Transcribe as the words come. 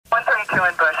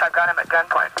in Bush. I've got him at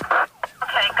gunpoint.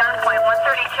 Okay, gunpoint,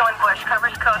 132 in Bush.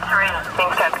 Covers code 3.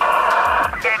 Being sent.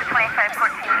 Data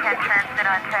 2514, 10 transit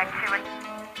on track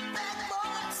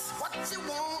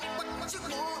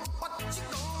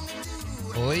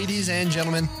 2. Ladies and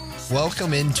gentlemen,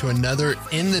 welcome into another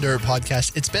In the Dirt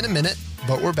podcast. It's been a minute,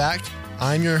 but we're back.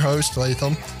 I'm your host,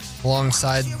 Latham,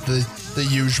 alongside the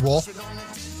usual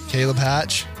Kaleb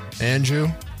Hatch, Andrew,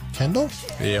 Kendall.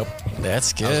 Yep.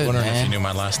 That's good. I was wondering man. if you knew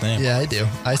my last name. Yeah, I do.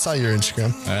 I saw your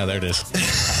Instagram. Ah, there it is.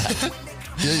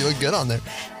 Yeah, you look good on there.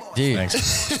 Dude,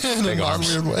 Thanks. In a Big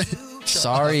arms. weird way.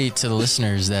 sorry to the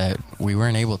listeners that we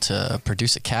weren't able to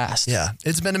produce a cast. Yeah,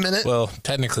 it's been a minute. Well,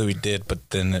 technically we did, but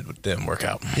then it didn't work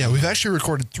out. Yeah, we've actually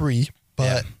recorded 3,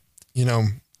 but, you know,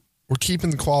 we're keeping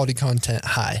the quality content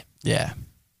high. Yeah.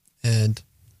 And,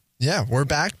 yeah, we're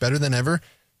back better than ever.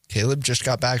 Kaleb just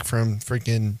got back from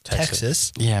freaking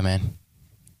Texas. Yeah, man.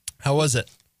 How was it?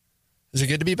 Is it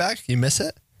good to be back? You miss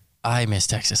it? I miss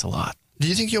Texas a lot. Do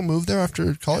you think you'll move there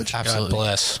after college? Absolutely. God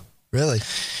bless. Really?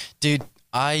 Dude,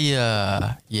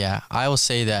 I will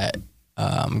say that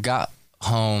got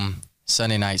home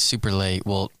Sunday night super late.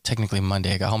 Well, technically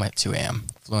Monday. I got home at 2 a.m.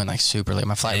 Flew in like super late.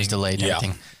 My flight was delayed and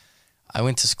everything. I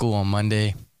went to school on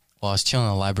Monday while I was chilling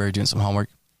in the library doing some homework.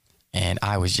 And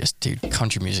I was just, dude,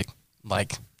 country music.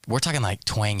 Like, we're talking like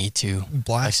twangy too.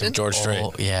 Blasting? Like George Strait.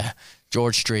 Yeah.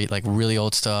 George Strait, like really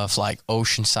old stuff, like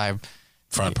Oceanside.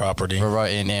 Front property. We're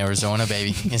right in Arizona,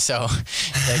 baby. And so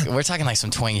like, we're talking like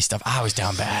some twangy stuff. I was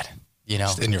down bad, you know.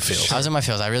 Just in your feels. I was in my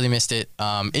feels. I really missed it.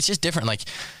 It's just different. Like,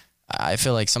 I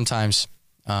feel like sometimes,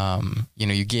 you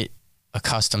know, you get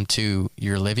accustomed to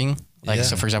your living. Like, Yeah.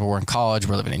 so for example, we're in college,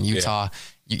 we're living in Utah.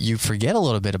 You forget a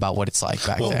little bit about what it's like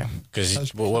back there.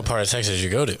 Because what part of Texas did you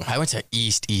go to? I went to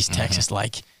East Texas.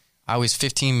 Like, I was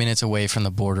 15 minutes away from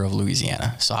the border of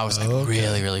Louisiana. So I was like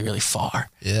really, really, really far.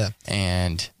 Yeah.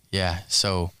 And yeah,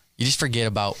 so you just forget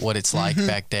about what it's like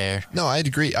back there. No, I'd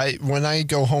agree. When I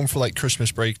go home for like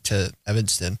Christmas break to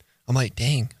Evanston, I'm like,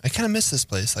 dang, I kind of miss this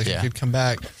place. Like I could come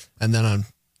back, and then on,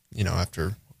 you know,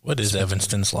 after. What is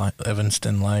Evanston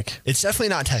like? It's definitely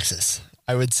not Texas.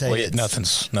 I would say Wait,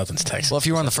 nothing's Texas. Well, if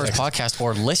you were on the first podcast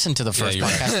or listen to the first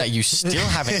podcast that you still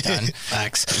haven't done,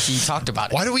 Facts. he talked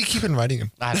about it. Why do we keep inviting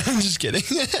him? I don't I'm just kidding.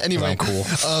 Anyway, Cool.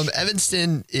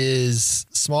 Evanston is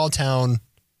small town.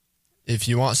 If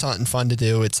you want something fun to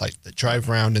do, it's like the drive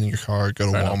around in your car,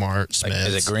 go to Walmart, Smith's. Like,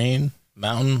 is it green?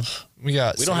 Mountains? We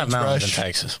don't have mountains in sagebrush.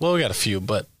 Texas. Well, we got a few,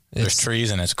 but there's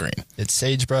trees and it's green. It's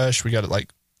sagebrush. We got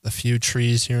like a few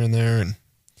trees here and there, and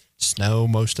snow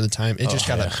most of the time. It just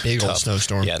got a big old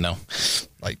snowstorm. Yeah, no.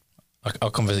 Like,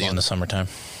 I'll come visit you in the summertime.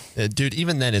 dude,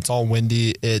 even then, it's all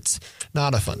windy. It's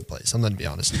not a fun place. I'm going to be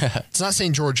honest. It's not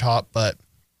St. George hot, but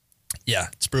yeah,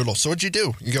 it's brutal. So what'd you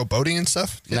do? You go boating and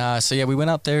stuff? Nah, so yeah, we went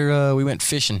out there, we went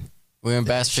fishing. We went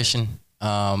bass fishing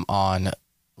on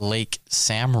Lake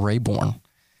Sam Rayborn.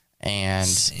 And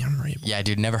Sam Rayborn. yeah,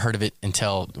 dude, never heard of it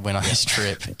until went on this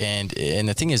trip. And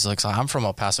the thing is, like, so I'm from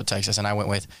El Paso, Texas, and I went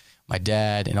with my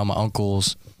dad and all my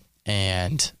uncles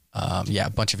and a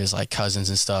bunch of his like cousins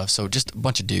and stuff. So just a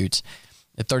bunch of dudes.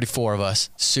 34 of us,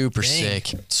 super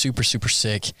sick, super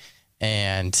sick,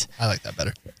 and I like that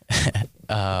better.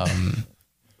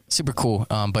 super cool.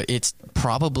 But it's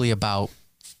probably about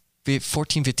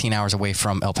 15 hours away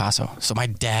from El Paso. So my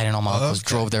dad and all my uncles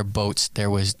drove their boats. There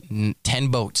was 10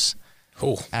 boats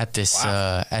at this. You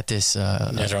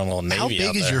guys are on a little Navy. How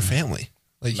big is your family?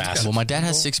 Like, Massive. Well, my dad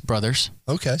has 6 brothers.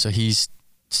 Okay. So he's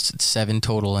 7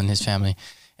 total in his family.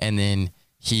 And then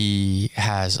he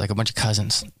has like a bunch of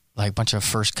cousins, like a bunch of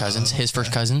first cousins, his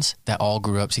first cousins that all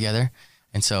grew up together.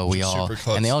 And so we all,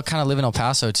 close. and they all kind of live in El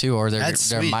Paso too, or they're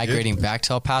sweet, migrating back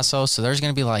to El Paso. So there's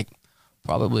going to be like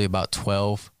probably about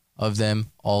 12 of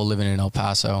them all living in El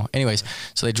Paso. Anyways,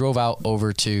 so they drove out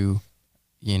over to,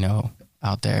 you know,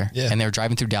 out there and they were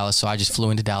driving through Dallas. So I just flew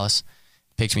into Dallas,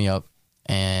 picked me up,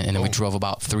 and then we drove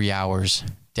about 3 hours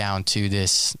down to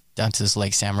this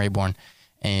Lake Sam Rayborn.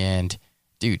 And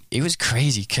dude, it was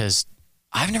crazy because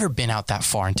I've never been out that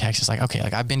far in Texas. Like, okay,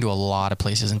 like I've been to a lot of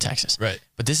places in Texas, right?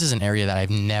 But this is an area that I've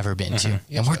never been to.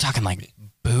 And we're talking like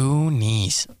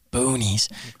boonies.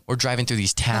 We're driving through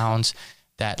these towns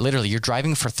that literally you're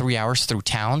driving for 3 hours through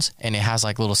towns, and it has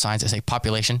like little signs that say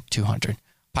population 200,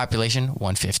 population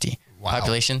 150,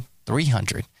 population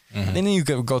 300. And then you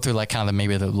go through like kind of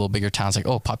maybe the little bigger towns, like,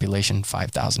 oh, population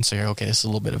 5,000. So you're okay, this is a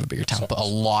little bit of a bigger town, but a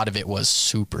lot of it was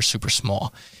super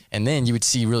small. And then you would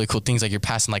see really cool things, like you're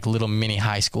passing like little mini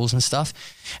high schools and stuff.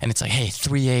 And it's like, hey,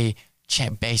 3A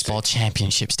baseball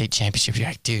championship, state championship. You're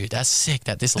like, dude, that's sick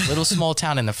that this little small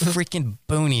town in the freaking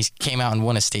boonies came out and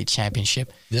won a state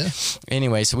championship. Yeah.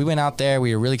 Anyway, so we went out there.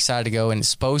 We were really excited to go. And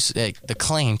the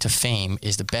claim to fame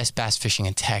is the best bass fishing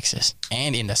in Texas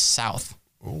and in the South.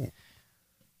 Ooh.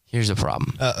 Here's the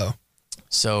problem. Uh-oh.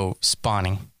 So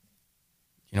spawning.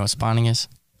 You know what spawning is?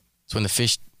 It's when the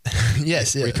fish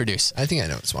yes, yeah. reproduce. I think I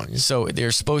know what spawning is. So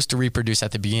they're supposed to reproduce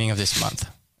at the beginning of this month.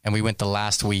 And we went the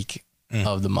last week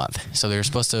of the month. So they were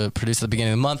supposed to produce at the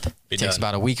beginning of the month. It takes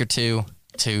about a week or two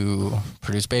to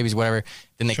produce babies, whatever.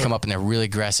 Then they come up and they're really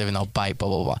aggressive and they'll bite, blah,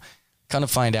 blah, blah. Kind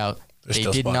of find out they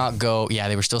did not go. Yeah,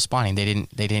 they were still spawning. They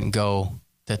didn't go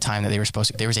the time that they were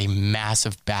supposed to. There was a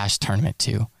massive bass tournament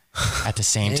too at the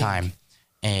same time.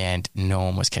 And no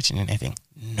one was catching anything.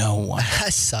 No one.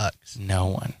 That sucks. No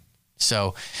one.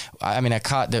 So, I mean, I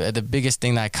caught the biggest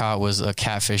thing that I caught was a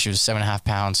catfish. It was 7.5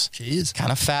 pounds. Jeez.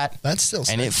 Kind of fat. That's still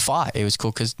sick. And it fought. It was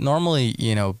cool because normally,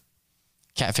 you know,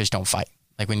 catfish don't fight.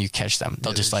 Like when you catch them,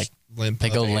 they'll just like, they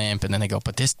go limp and then they go,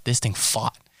 but this thing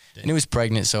fought. Dang. And it was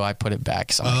pregnant, so I put it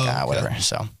back. So I'm like, whatever.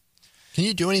 So, can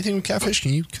you do anything with catfish?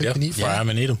 Can you cook and eat? Fry them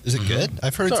and eat them. Is it good?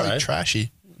 I've heard it's like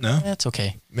trashy. No, that's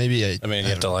okay. Maybe you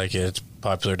have to like it. It's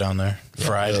popular down there.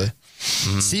 Fried. Really.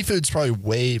 Seafood's probably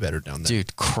way better down there.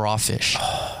 Dude, crawfish.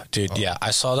 Dude, yeah.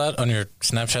 I saw that on your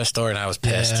Snapchat story and I was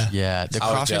pissed. Yeah, the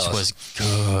crawfish was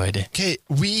good. Okay,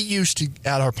 we used to,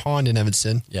 at our pond in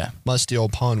Evanston, musty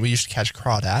old pond, we used to catch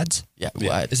crawdads. Yeah.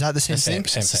 Is that the same thing?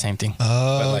 It's the same thing.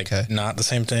 Oh, but like, not the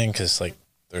same thing because like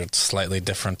they're slightly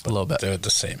different, but a little bit. They're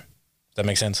the same. Does that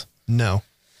make sense? No.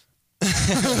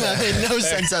 That made no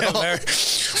sense at all.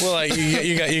 Well, like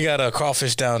you got a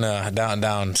crawfish down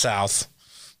south.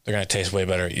 They're gonna taste way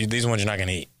better. These ones you're not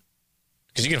gonna eat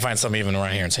because you can find some even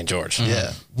around here in St. George.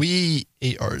 Yeah, we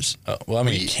ate ours. Well, I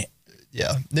mean, you can't.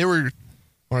 Yeah, they were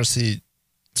honestly.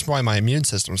 That's why my immune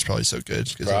system was probably so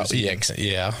good.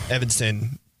 Yeah.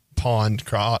 Evanston pond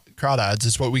crawdads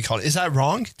is what we call it. Is that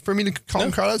wrong for me to call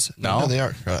them crawdads? No, they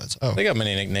are crawdads. Oh, they got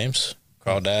many nicknames.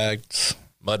 Crawdads,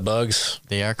 mud bugs.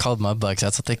 They are called mud bugs.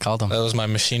 That's what they called them. That was my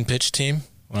machine pitch team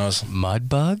when I was mud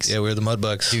bugs. Yeah, we were the mud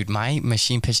bugs. Dude, my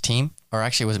machine pitch team. Or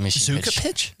actually, it was a machine Zuka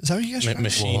pitch? Is that what you guys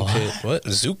machine pitch? What?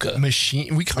 Zuka?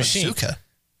 Machine. We call it Zuka.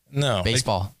 No.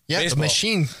 Baseball. Yeah, baseball. The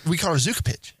machine. We call it Zuka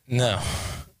pitch. No.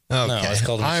 Okay. No, it's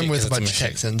called a machine. I'm with a bunch of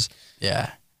Texans. Yeah.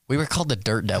 We were called the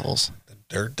Dirt Devils. The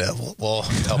Dirt Devil. Well,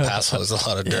 El Paso has a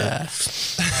lot of dirt. Yeah.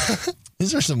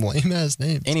 These are some lame ass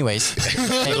names. Anyways.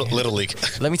 Little League.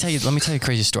 Let me tell you a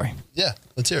crazy story. Yeah,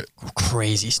 let's hear it.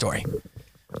 Crazy story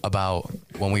about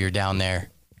when we were down there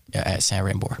at San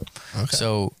Rainbow. Okay.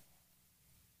 So,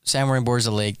 San Rainbow is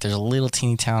a lake. There's a little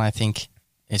teeny town, I think.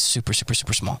 It's super, super,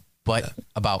 super small. But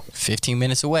about 15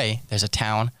 minutes away, there's a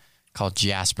town called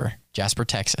Jasper,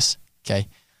 Texas. Okay.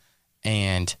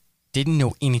 And didn't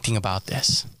know anything about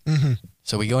this. Mm-hmm.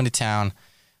 So we go into town.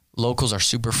 Locals are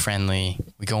super friendly.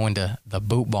 We go into the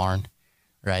boot barn,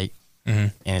 right? Mm-hmm.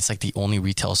 And it's like the only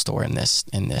retail store in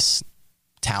this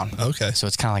town. Okay. So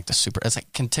it's kind of like it's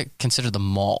like consider the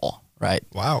mall. Right.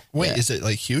 Wow. Wait, is it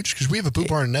like huge? Because we have a boot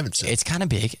barn in Evanston. It's kind of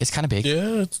big.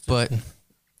 Yeah. But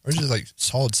ours is like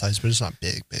solid size, but it's not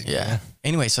big. Yeah.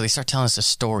 Anyway, so they start telling us a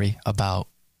story about,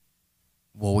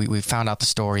 well, we found out the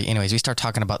story. Anyways, we start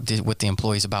talking about with the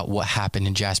employees about what happened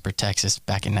in Jasper, Texas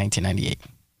back in 1998.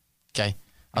 Okay.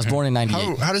 I was born in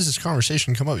 98. How does this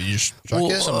conversation come up? You just some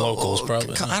locals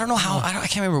probably. I don't know how. I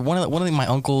can't remember. One of my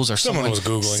uncles or someone was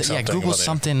Googling something. Yeah, Google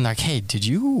something like, hey, did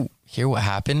you hear what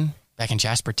happened back in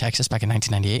Jasper, Texas, back in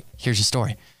 1998? Here's the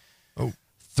story. Oh.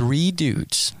 3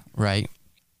 dudes, right?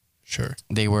 Sure.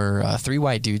 They were 3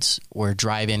 white dudes were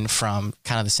driving from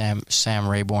kind of the Sam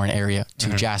Rayborn area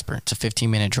to Jasper. It's a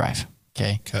 15-minute drive.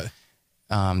 Okay.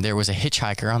 There was a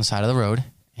hitchhiker on the side of the road,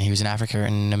 and he was an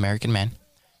African American man,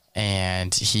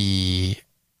 and he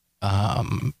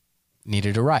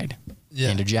needed a ride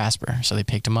into Jasper. So they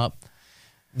picked him up.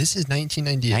 This is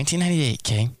 1998. 1998.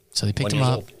 Okay. So they picked him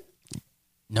up. Old.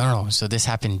 No. So this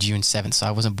happened June 7th. So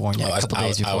I wasn't born yet. A couple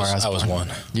days before I was born.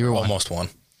 1. You were almost 1.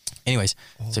 Anyways,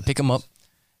 so pick him up,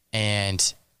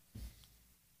 and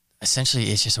essentially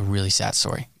it's just a really sad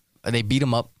story. They beat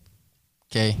him up.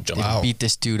 Okay. They beat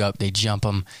this dude up. They jump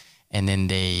him, and then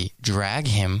they drag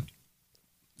him.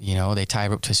 You know, they tie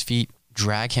him up to his feet,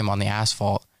 drag him on the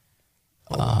asphalt.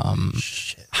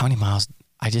 Shit. How many miles?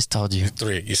 I just told you.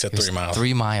 3. You said 3 miles.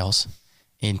 3 miles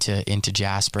into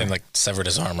Jasper. And like severed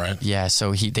his arm, right? Yeah.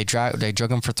 So they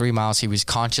drug him for 3 miles. He was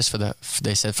conscious for the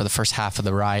first half of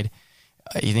the ride.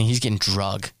 He's getting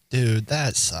drugged. Dude,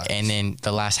 that sucks. And then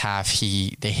the last half,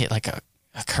 they hit like a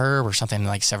curb or something,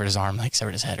 like severed his arm, like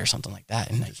severed his head or something like that,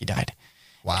 and like he died.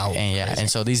 Wow. And and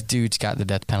so these dudes got the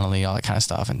death penalty, all that kind of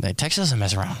stuff, and Texas doesn't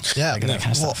mess around. Yeah. Like, that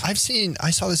kind of Well, stuff.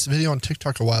 I saw this video on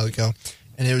TikTok a while ago,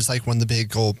 and it was like when the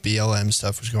big old BLM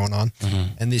stuff was going on,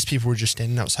 and these people were just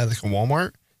standing outside like a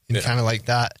Walmart and kind of like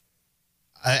that.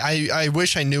 I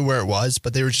wish I knew where it was,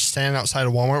 but they were just standing outside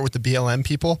of Walmart with the BLM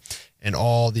people and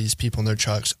all these people in their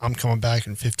trucks. I'm coming back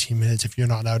in 15 minutes. If you're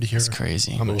not out of here, It's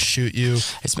crazy. I'm going to shoot you.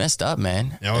 It's messed up,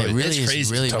 man. No, it really it's is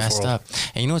crazy. really Tough messed world. up.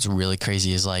 And you know what's really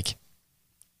crazy is like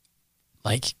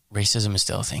racism is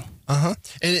still a thing. And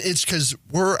it's because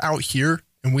we're out here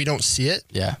and we don't see it.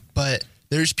 Yeah. But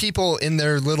there's people in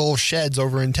their little sheds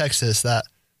over in Texas that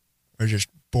are just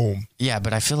boom. Yeah,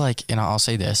 but I feel like, and I'll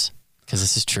say this because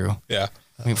this is true. Yeah.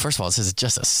 I mean, first of all, this is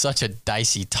just such a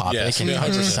dicey topic Yes, and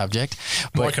 100%. subject.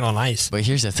 I'm working on ice. But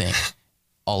here's the thing.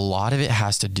 A lot of it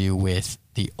has to do with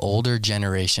the older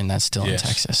generation that's still in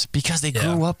Texas because they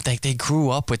grew up, they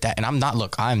grew up with that. And I'm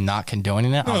not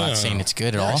condoning it. I'm not saying it's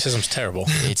good at all. Racism's terrible.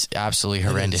 It's absolutely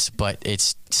horrendous, but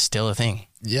it's still a thing.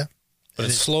 Yeah. But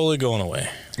it's slowly going away.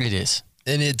 It is.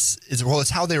 And it's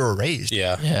how they were raised.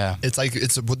 Yeah. Yeah. It's like,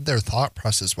 it's what their thought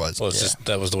process was. Well, it's just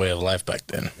that was the way of life back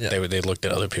then. Yeah. They looked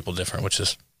at other people different, which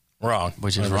is wrong.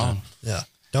 Which is 100%. wrong. Yeah.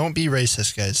 Don't be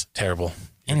racist, guys. Terrible.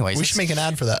 Anyways, We should make an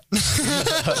ad for that.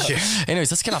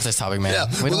 anyways, let's get off this topic, man.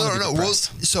 Yeah. We don't Well, wanna be no. Well,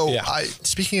 depressed. so Yeah.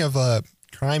 speaking of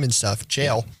crime and stuff,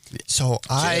 jail. So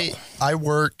I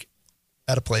work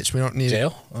at a place. We don't need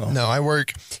Jail? Oh. No, I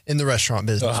work in the restaurant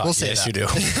business. We'll say yes, that.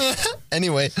 you do.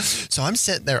 Anyway, so I'm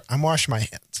sitting there. I'm washing my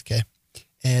hands. Okay,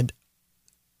 and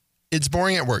it's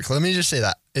boring at work. Let me just say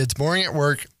that it's boring at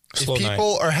work. Slow if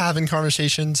people are having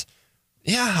conversations,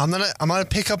 I'm gonna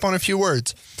pick up on a few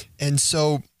words. And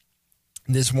so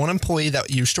this one employee that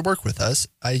used to work with us,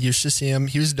 I used to see him.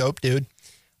 He was a dope dude.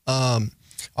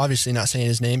 Obviously not saying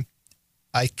his name.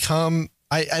 I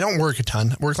don't work a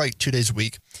ton. I work like 2 days a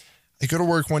week. I go to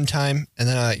work one time and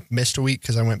then I missed a week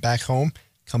because I went back home,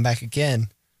 come back again.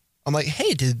 I'm like,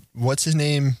 hey, what's his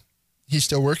name? He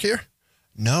still work here?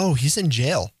 No, he's in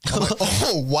jail. I'm like,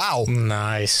 oh, wow.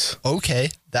 Nice. Okay.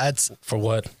 That's For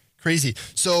what? crazy.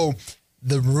 So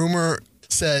the rumor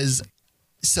says,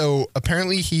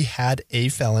 apparently he had a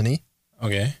felony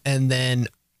Okay. and then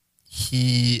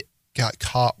he got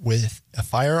caught with a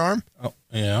firearm, Oh,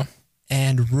 yeah.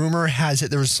 and rumor has it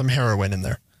there was some heroin in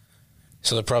there.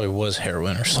 So there probably was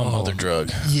heroin or some other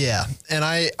drug. Yeah. And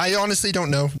I honestly don't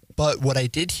know. But what I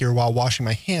did hear while washing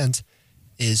my hands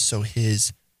is so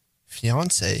his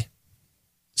fiance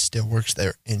still works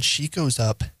there. And she goes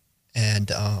up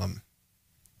and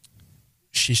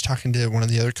she's talking to one of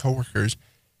the other coworkers.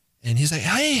 And he's like,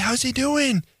 hey, how's he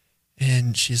doing?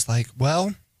 And she's like,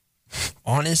 well,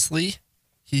 honestly,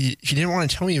 he didn't want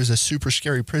to tell me it was a super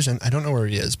scary prison. I don't know where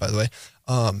he is, by the way.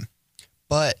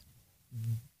 But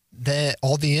that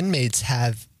all the inmates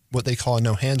have what they call a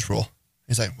no hands rule.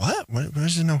 He's like, what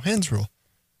is a no hands rule?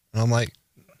 And I'm like,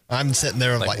 I'm sitting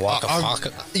there like waka I'm-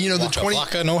 flocka? you know, the Waka 20,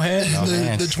 flocka, no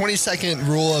hand? the 20-second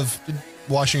rule of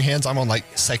washing hands. I'm on like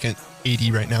second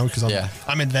 80 right now because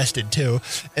I'm invested too.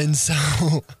 And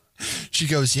so she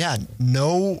goes, yeah,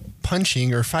 no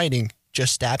punching or fighting,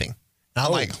 just stabbing. And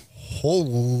I'm like,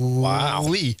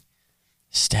 holy.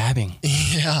 Stabbing.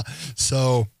 Yeah.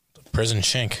 So Prison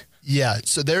shank. yeah,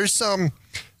 so there's some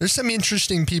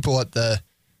interesting people I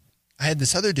had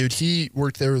this other dude, he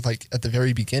worked there like at the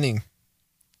very beginning.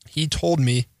 He told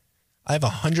me I have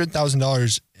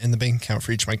 $100,000 in the bank account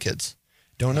for each of my kids.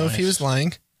 Don't know if he was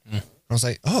lying. I was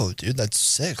like, oh dude, that's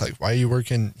sick. Like, why are you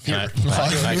working here? Can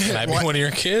I be one of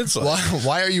your kids?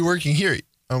 Why are you working here?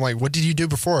 I'm like, what did you do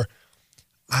before?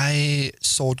 I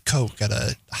sold coke at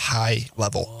a high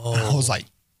level. And I was like,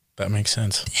 That makes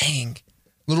sense. dang,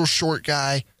 little short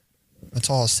guy. That's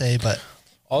all I'll say. But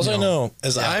All I know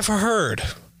is I've heard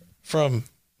from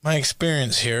my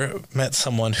experience here, met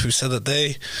someone who said that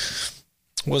they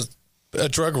was a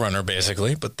drug runner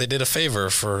basically, but they did a favor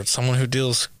for someone who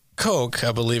deals coke.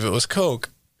 I believe it was coke.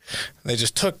 They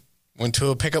just went to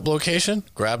a pickup location,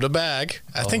 grabbed a bag.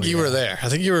 I think you were there. I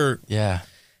think you were. Yeah.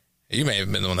 You may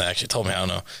have been the one that actually told me. I don't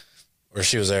know. Or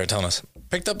she was there telling us.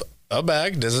 Picked up a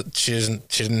bag. She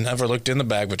didn't ever looked in the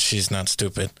bag, but she's not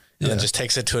stupid. And then just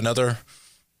takes it to another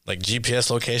like GPS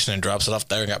location and drops it off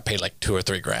there and got paid like $2 or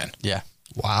 $3 grand. Yeah.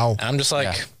 wow. And I'm just like,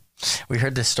 Yeah. We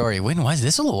heard this story. When was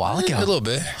this? A little while ago. a little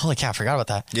bit. Holy cow, I forgot about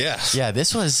that. Yeah. Yeah,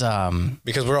 this was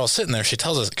Because we're all sitting there. She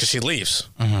tells us because she leaves.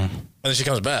 And then she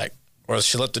comes back. Or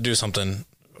she left to do something,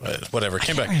 whatever.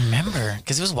 Came back. I remember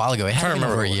because it was a while ago. It had to been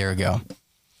over a year ago.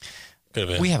 Could have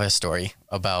been. We have a story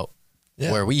about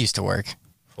where we used to work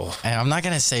And I'm not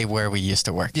going to say where we used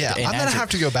to work. Yeah, and I'm going to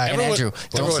have to go back. And Andrew,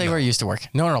 don't say where you used to work.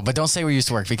 No, but don't say where you used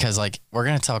to work because, like, we're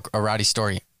going to tell a rowdy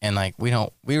story. And, like,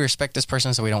 we respect this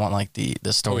person, so we don't want, like,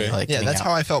 the story, like, yeah, that's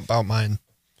how I felt about mine.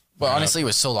 But honestly, it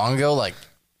was so long ago, like,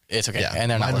 it's okay. Yeah, and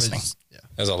they're not listening.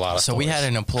 There's a lot of So stories. we had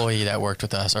an employee that worked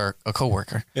with us, or a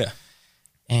coworker. Yeah.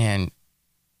 And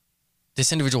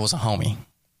this individual was a homie.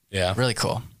 Yeah. Really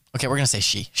cool. Okay, we're going to say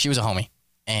she. She was a homie.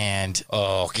 And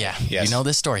yeah, yes. you know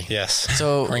this story. Yes.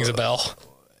 So rings a bell.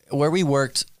 Where we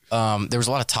worked, there was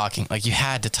a lot of talking. Like you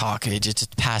had to talk. It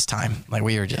just pastime. Like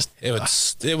we were just. It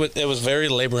was very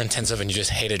labor intensive, and you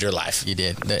just hated your life. You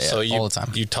did. All the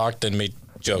time. You talked and made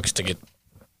jokes to get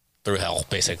through hell,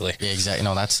 basically. Yeah, exactly.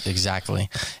 No, that's exactly.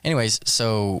 Anyways,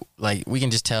 so like we can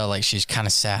just tell like she's kind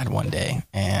of sad one day,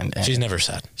 and she's never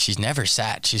sad. She's never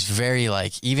sad. She's very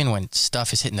like even when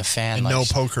stuff is hitting the fan. And like, no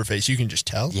poker face, you can just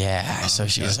tell. Yeah. So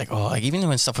she was like, like even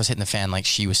when stuff was hitting the fan, like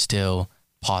she was still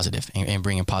positive and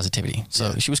bringing positivity.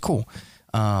 So she was cool,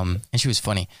 and she was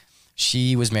funny.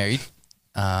 She was married,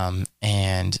 and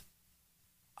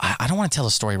I don't want to tell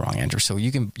the story wrong, Andrew. So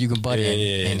you can butt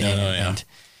in.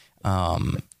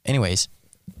 Anyways,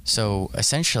 so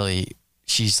essentially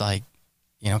she's like,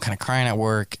 kind of crying at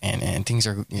work and things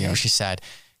are, she's sad.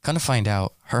 Come to find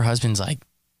out her husband's like,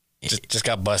 just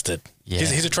got busted. Yeah.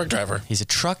 He's a truck driver. He's a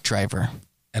truck driver.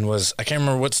 And I can't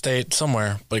remember what state,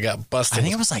 somewhere, but he got busted. I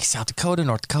think it was like South Dakota,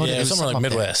 North Dakota. Yeah, it was somewhere like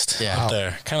Midwest. Yeah. Up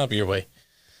there, kind of up your way.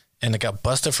 And it got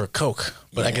busted for coke.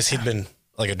 But I guess he'd been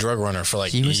like a drug runner for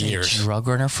like years. He was a drug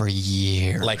runner for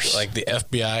years. Like the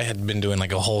FBI had been doing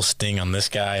like a whole sting on this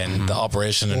guy and the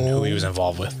operation and who he was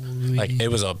involved with. Like it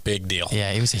was a big deal.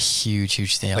 Yeah, it was a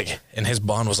huge deal. Like, and his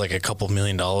bond was like a couple $1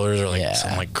 million or like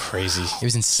something like crazy. It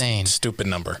was insane. Stupid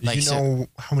number. Like, you know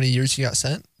how many years he got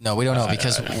sent? No, we don't know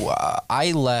because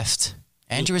I left.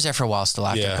 Andrew was there for a while still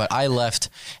after, but I left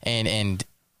and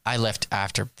I left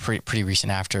after pretty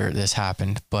recent after this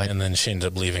happened, and then she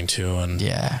ended up leaving too, and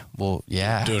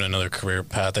doing another career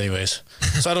path, anyways.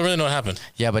 So I don't really know what happened.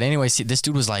 Yeah, but anyways, this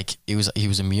dude was like, he was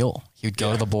a mule. He would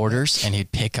go to the borders and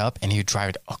he'd pick up and he'd drive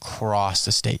it across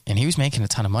the state, and he was making a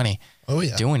ton of money.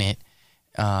 Doing it.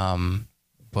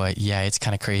 But yeah, it's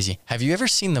kind of crazy. Have you ever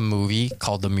seen the movie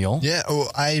called The Mule? Yeah.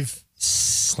 Oh, I've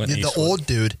the old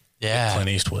dude. Yeah. Clint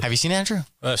Eastwood. Have you seen it, Andrew?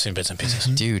 I've seen bits and pieces.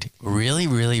 Dude, really,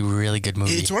 really, really good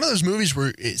movie. It's one of those movies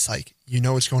where it's like, you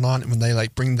know what's going on. And when they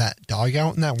like bring that dog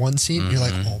out in that one scene, you're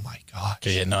like, oh my gosh.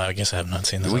 Yeah, no, I guess I have not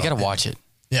seen that. We got to watch it.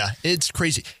 Yeah, it's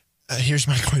crazy. Here's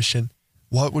my question.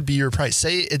 What would be your price?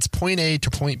 Say it's point A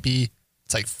to point B.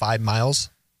 It's like 5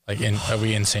 miles. Like, are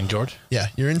we in St. George? Yeah,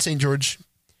 you're in St. George.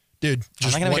 Dude,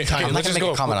 just I'm not going to make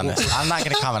a comment on this. I'm not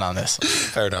going to comment on this.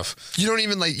 Fair enough. You don't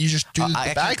even you just do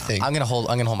the bag thing. I'm going to hold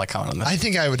my comment on this. I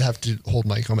think I would have to hold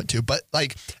my comment too, but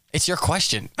like. It's your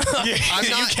question. You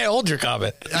can't hold your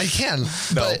comment. I can,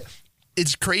 but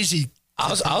it's crazy.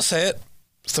 I'll say it.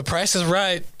 If the price is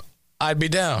right, I'd be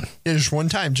down. Yeah, just one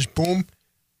time, just boom.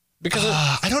 Because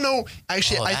I don't know.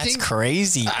 Actually, I think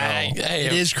crazy.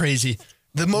 It is crazy.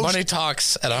 The most money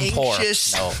talks, and I'm poor.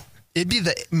 No. It'd be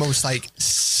the most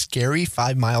scary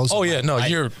 5 miles. Oh yeah, no,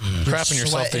 you're crapping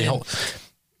yourself.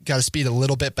 Got to speed a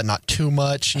little bit, but not too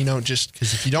much. Just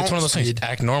because if you don't, it's one of those speed, things.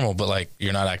 Act normal, but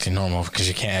you're not acting normal because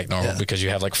you can't act normal because you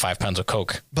have 5 pounds of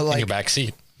coke in your back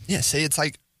seat. Yeah, say it's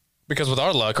because with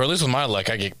our luck, or at least with my luck,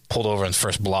 I get pulled over in the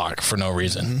first block for no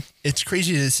reason. Mm-hmm. It's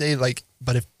crazy to say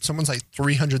but if someone's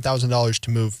 $300,000 to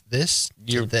move this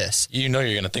to this, you're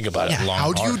going to think about it long.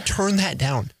 How do you turn that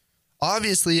down?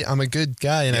 Obviously, I'm a good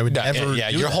guy, and I would never. Yeah,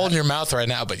 you're holding your mouth right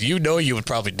now, but you would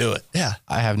probably do it. Yeah,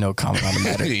 I have no comment on the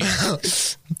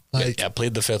matter.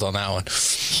 Plead the fifth on that one.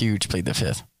 Huge plead the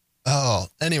fifth. Oh,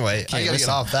 anyway, I gotta get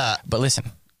off that. But listen,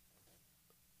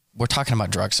 we're talking about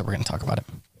drugs, so we're going to talk about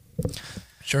it.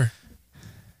 Sure.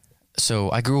 So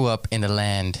I grew up in the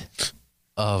land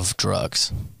of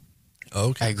drugs.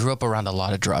 Okay. I grew up around a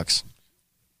lot of drugs,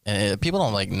 and people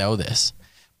don't know this,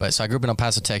 but so I grew up in El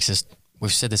Paso, Texas.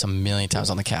 We've said this a million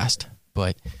times on the cast,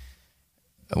 but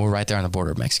we're right there on the border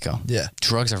of Mexico. Yeah.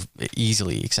 Drugs are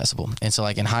easily accessible. And so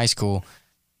in high school,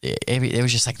 it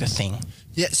was just the thing.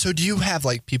 Yeah. So do you have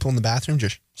people in the bathroom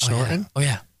just snorting? Oh,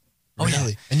 yeah.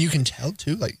 Really? Yeah. And you can tell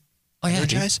too?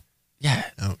 Guys? Yeah.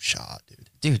 Oh, shot, dude.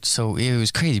 Dude, so it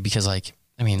was crazy because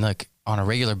look, on a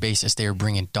regular basis, they were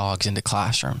bringing dogs into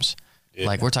classrooms.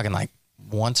 Yeah. We're talking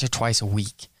once or twice a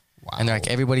week. Wow. And they're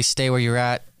everybody stay where you're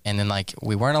at. And then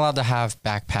we weren't allowed to have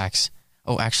backpacks.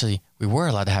 Oh, actually, we were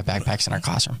allowed to have backpacks in our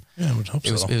classroom. Yeah, I would hope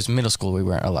so. It was middle school. We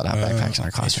weren't allowed to have backpacks in our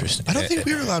classroom. I don't think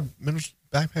we were allowed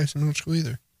backpacks in middle school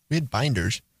either. We had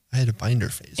binders. I had a binder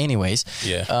phase. Anyways.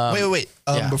 Yeah. Wait.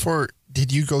 Before,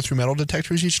 did you go through metal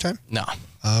detectors each time? No.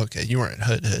 Oh, okay. You weren't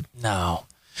hood. No,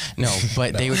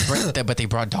 but they would but they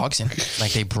brought dogs in.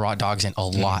 Like they brought dogs in a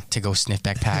lot to go sniff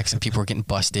backpacks, and people were getting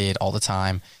busted all the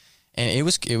time, and it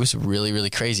was really, really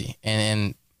crazy.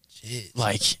 And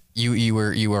like you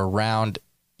were around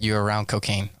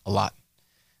cocaine a lot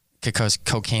because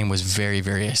cocaine was very,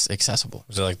 very accessible.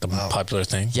 Was it like the popular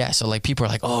thing? Yeah, so like people are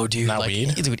like, oh, dude, Not like,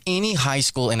 weed? Dude, any high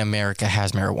school in America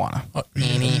has marijuana.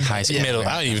 Any high school, Middle.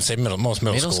 I would even say most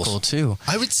middle schools. school too.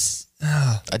 I would.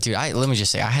 Dude, let me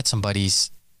just say, I had some buddies.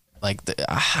 Like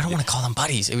I don't want to call them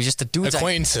buddies. It was just the dudes.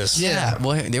 Acquaintances. Yeah,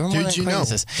 well, they were more than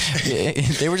acquaintances.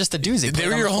 They were just the dudes. They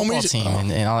were your homies team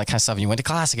and all that kind of stuff. And you went to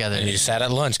class together. And you sat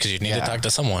at lunch because you needed to talk to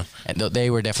someone. And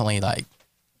they were definitely like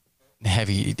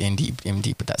heavy and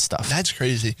deep with that stuff. That's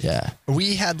crazy. Yeah.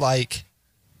 We had like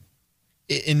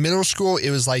in middle school,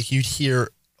 it was like you'd hear,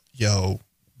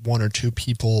 one or two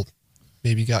people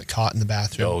maybe got caught in the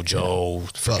bathroom. Joe,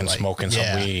 freaking like, smoking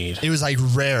some weed. It was like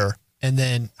rare. And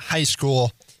then high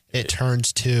school, it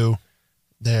turns to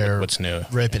they're what's new?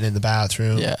 Ripping in the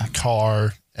bathroom,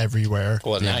 car everywhere.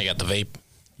 Well, now you got the vape.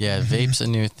 Yeah, vape's a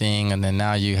new thing. And then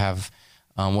now you have,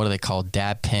 what do they call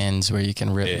dab pens where you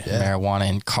can rip marijuana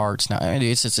in carts. Now, I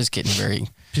mean, it's just getting very...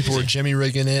 People were Jimmy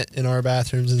rigging it in our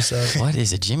bathrooms and stuff. What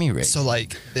is a Jimmy rig? So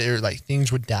like, they're like,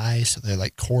 things would die. So they're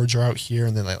like, cords are out here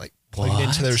and then like plug it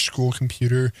into their school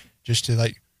computer just to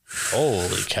like...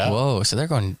 Holy cow. Whoa, so they're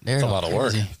That's a lot of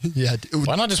work. Yeah. Dude.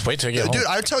 Why not just wait till you get home? Dude,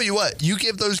 I tell you what, you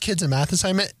give those kids a math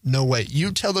assignment, no way.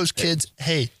 You tell those kids,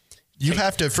 hey, you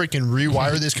have to freaking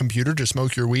rewire this computer to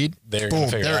smoke your weed. They're going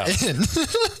to figure it out. In.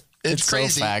 It's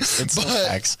crazy. So facts. It's so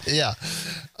facts. Yeah.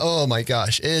 Oh my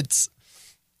gosh. It's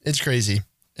crazy.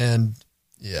 And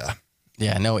yeah.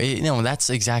 Yeah, no, that's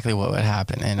exactly what would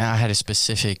happen. And I had a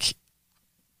specific...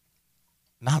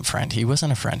 Not friend. He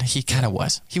wasn't a friend. He kind of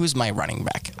was. He was my running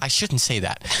back. I shouldn't say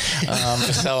that.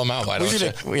 Just tell him out. Why don't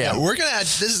you? Yeah, we're gonna add.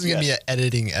 This is gonna be an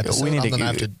editing episode. I'm gonna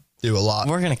have to do a lot.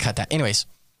 We're gonna cut that. Anyways,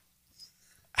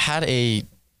 we're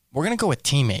gonna go with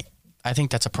teammate. I think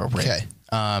that's appropriate.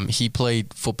 Okay. He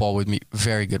played football with me.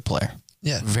 Very good player.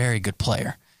 Yeah. Very good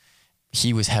player.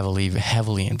 He was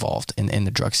heavily involved in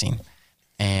the drug scene,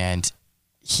 and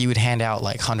he would hand out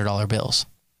like $100 bills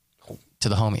to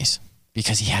the homies.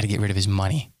 Because he had to get rid of his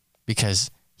money because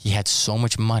he had so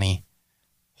much money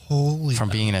from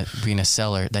being a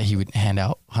seller that he would hand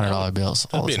out $100 bills.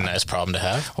 That'd be a nice problem to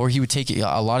have. Or he would take it.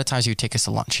 A lot of times he would take us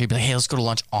to lunch. He'd be like, "Hey, let's go to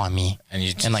lunch on me."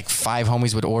 And like 5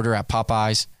 homies would order at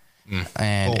Popeyes,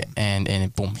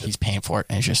 and boom, he's paying for it.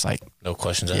 And it's just like no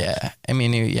questions asked. Yeah, I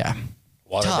mean, yeah.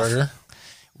 Whataburger.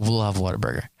 Love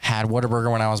Whataburger. Had Whataburger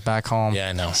when I was back home. Yeah,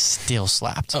 I know. Still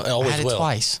slapped. I always had it will.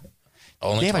 twice.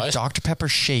 Only they have twice? a Dr. Pepper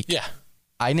shake. Yeah.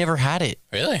 I never had it.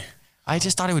 Really? I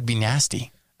just thought it would be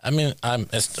nasty. I mean,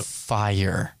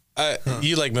 Fire.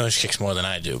 You like milkshakes more than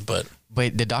I do, but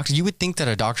you would think that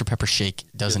a Dr. Pepper shake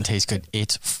doesn't taste good.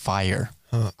 It's fire.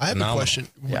 I have a question.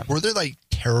 Yeah. Were there like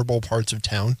terrible parts of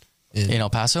town in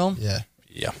El Paso? Yeah.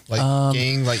 Like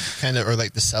gang, like kind of, or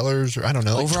like the sellers, or I don't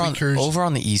know, like over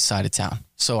on the east side of town.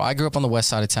 So I grew up on the west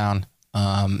side of town.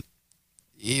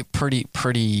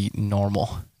 Pretty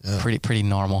normal. Yeah. Pretty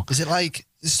normal. Is it like,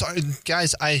 sorry,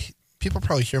 guys, people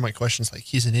probably hear my questions like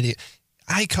he's an idiot.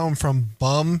 I come from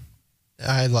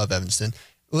I love Evanston.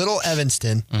 Little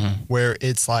Evanston, where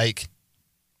it's like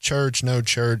church, no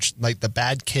church, like the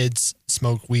bad kids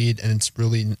smoke weed and it's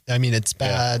really, I mean, it's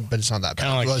bad, but it's not that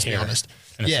bad. Like let's be honest.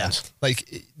 Yeah.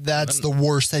 Like that's the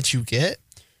worst that you get.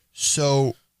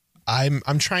 So I'm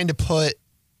trying to put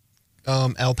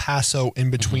El Paso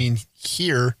in between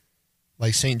here,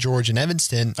 like St. George and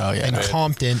Evanston, and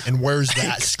Compton, and where's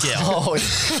that scale?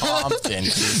 Compton.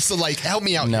 So, like, help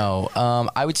me out. No,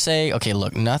 I would say, okay,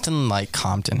 look, nothing like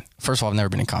Compton. First of all, I've never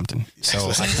been in Compton,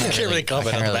 so I can't really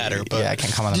comment on the matter. But I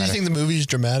can't comment on that. Do you think the movie's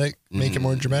dramatic? Make it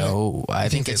more dramatic? No, I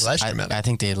think it's less dramatic. I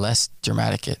think they less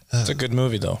dramatic it. It's a good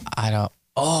movie, though. I don't.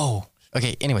 Oh,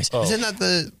 okay. Anyways, isn't that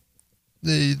the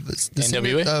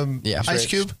NWA? Yeah, Ice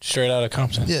Cube, straight out of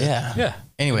Compton. Yeah.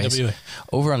 Anyways, NWA.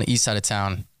 Over on the east side of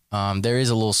town. There is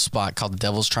a little spot called the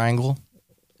Devil's Triangle,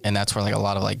 and that's where like a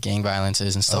lot of like gang violence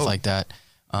is and stuff like that.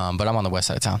 But I'm on the west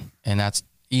side of town, and that's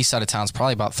east side of town's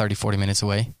probably about 30-40 minutes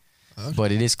away,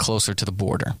 but it is closer to the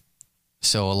border.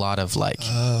 So a lot of like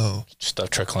stuff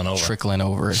trickling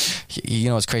over. You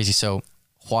know, it's crazy. So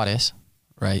Juarez,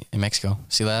 right in Mexico,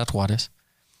 Ciudad Juarez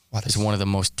is one of the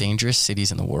most dangerous cities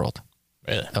in the world.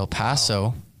 Really? El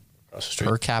Paso,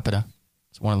 per capita,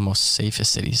 is one of the most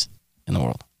safest cities in the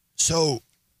world. So.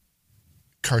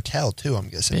 Cartel too, I'm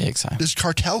guessing. Big time. Does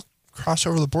cartel cross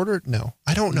over the border? No,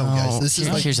 I don't know, guys.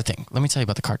 Here's the thing. Let me tell you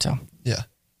about the cartel. Yeah.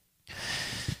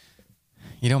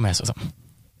 You don't mess with them.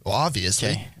 Well, obviously.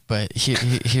 Okay, but here's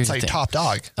It's the like thing. top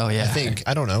dog. Oh, yeah. I think.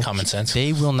 I don't know. Common sense.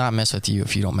 They will not mess with you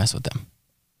if you don't mess with them.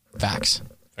 Facts.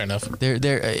 Fair enough.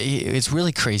 It's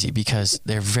really crazy because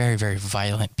they're very, very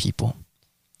violent people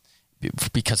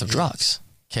because of drugs.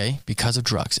 Okay, because of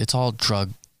drugs. It's all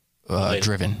drug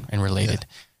driven and related.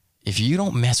 Yeah. If you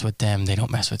don't mess with them, they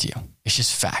don't mess with you. It's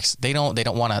just facts.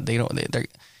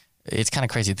 It's kind of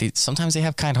crazy. Sometimes they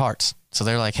have kind hearts. So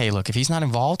they're like, hey, look, if he's not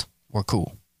involved, we're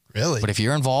cool. Really? But if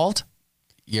you're involved,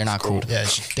 you're not cool. Yeah,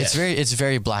 it's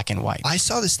very black and white. I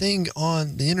saw this thing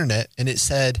on the internet and it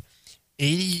said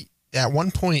at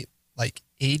one point, like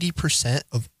 80%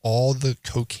 of all the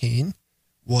cocaine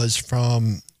was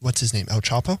from, what's his name? El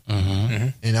Chapo. Mm-hmm.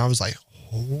 And I was like,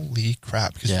 holy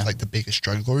crap. Because it's like the biggest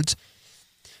drug lords.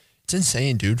 It's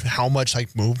insane, dude, how much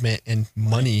like movement and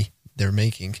money they're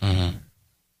making. Mm-hmm.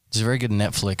 There's a very good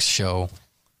Netflix show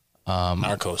called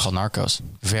Narcos.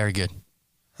 Very good.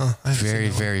 Huh, very,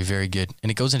 very, very good. And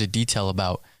it goes into detail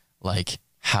about like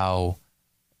how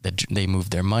they move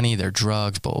their money, their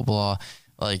drugs, blah, blah, blah.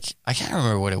 Like, I can't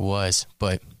remember what it was,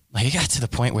 but like it got to the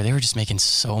point where they were just making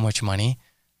so much money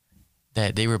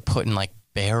that they were putting like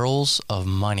barrels of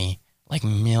money, like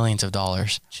millions of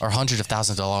dollars or hundreds of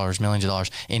thousands of dollars, millions of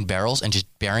dollars in barrels and just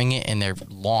burying it in their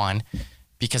lawn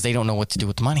because they don't know what to do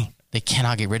with the money. They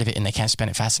cannot get rid of it and they can't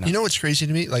spend it fast enough. You know what's crazy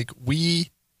to me? Like, we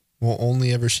will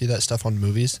only ever see that stuff on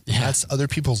movies. Yeah. That's other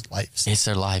people's lives. It's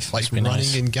their life. Like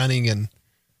running and gunning and,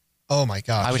 oh my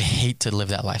gosh. I would hate to live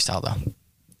that lifestyle though.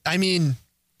 I mean,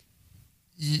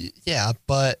 yeah,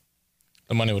 but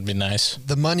the money would be nice.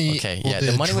 The money,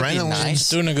 the money would be nice.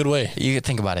 Do it in a good way. You could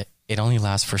think about it. It only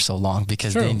lasts for so long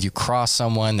because then you cross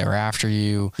someone, they're after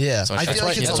you. Yeah, so I feel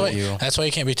like that's why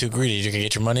you can't be too greedy. You can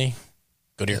get your money,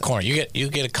 go to your corner. You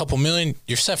get a couple million,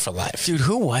 you're set for life. Dude,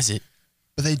 who was it?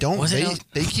 But they don't.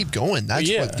 They keep going. That's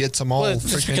what gets them all. Well,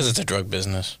 it's because it's a drug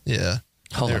business. Yeah.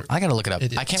 Hold on, I gotta look it up.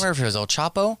 I can't remember if it was El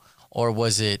Chapo or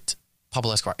was it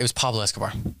Pablo Escobar. It was Pablo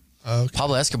Escobar. Okay.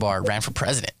 Pablo Escobar ran for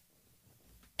president.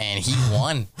 And he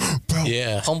won. Bro.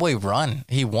 Yeah. Homeboy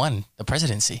he won the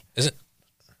presidency.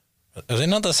 Are they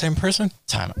not the same person?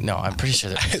 No, I'm pretty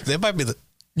sure they might be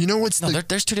You know what's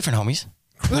there's two different homies.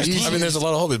 I mean, there's a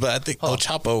lot of homies, but I think El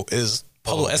Chapo is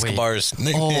Pablo Escobar's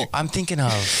nickname. Oh, I'm thinking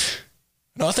of...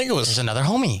 No, I think it was... There's another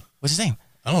homie. What's his name?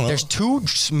 I don't know. There's two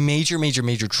major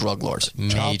drug lords.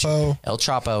 El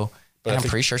Chapo. But I'm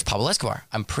pretty sure it's Pablo Escobar.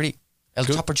 El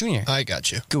Chapo Jr. I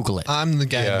got you. Google it. I'm the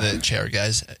guy in the chair,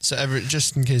 guys. So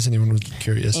just in case anyone was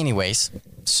curious. Anyways,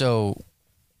 so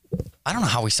I don't know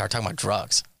how we started talking about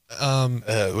drugs. We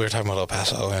were talking about El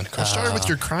Paso. And started with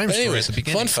your crime story at the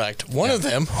beginning. Fun fact, one of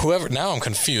them, now I'm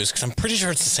confused because I'm pretty sure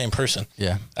it's the same person.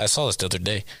 Yeah. I saw this the other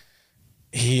day.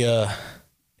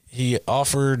 He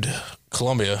offered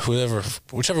Colombia,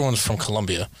 whichever one's from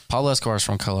Colombia. Pablo Escobar's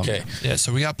from Colombia. Okay. Yeah,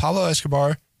 so we got Pablo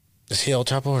Escobar. Is he El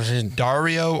Chapo or is he?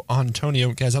 Dario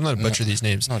Antonio. Guys, I'm not going to butcher these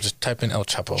names. No, just type in El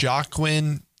Chapo.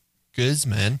 Joaquin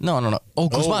Guzman. No. Oh,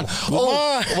 Guzman.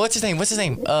 What's his name?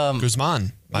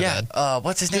 Guzman. My bad.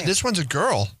 What's his name? Dude, this one's a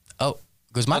girl. Oh,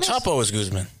 Guzman. El Chapo is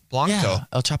Guzman. Blanco. Yeah,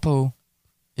 El Chapo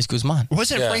is Guzman.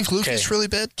 Wasn't Frank Lucas really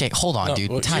bad? Okay, hold on,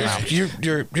 dude. Time out.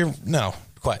 You're no,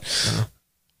 quiet.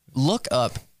 Look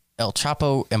up El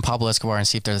Chapo and Pablo Escobar and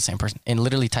see if they're the same person. And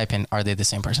literally type in, are they the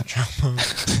same person?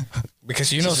 Because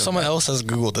someone else has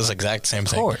Googled this exact same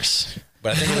thing. Of course.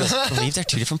 But I think I believe they're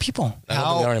two different people. I don't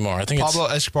think they are anymore. I think Pablo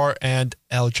Escobar and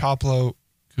El Chapo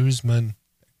Guzman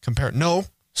compare. No,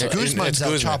 Guzman's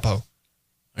El Chapo.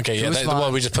 Okay,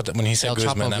 we just put that when he said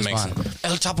Guzman, that makes sense.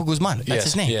 El Chapo Guzman. That's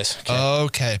his name. Yes.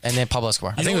 Okay. And then Pablo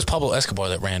Escobar. I think it was Pablo Escobar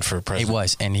that ran for president. He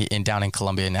was, and down in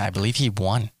Colombia, and I believe he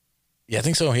won. Yeah, I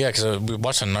think so. Yeah, because we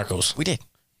watched on Narcos. We did.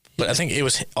 But I think it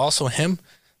was also him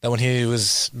that when he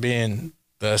was being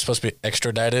supposed to be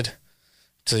extradited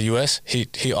to the U.S.,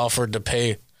 he offered to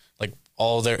pay like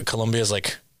all their Colombia's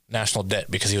like national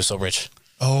debt because he was so rich.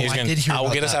 Oh, I did hear I will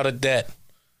about get us out of debt,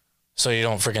 so you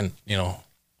don't freaking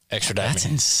extradite me. That's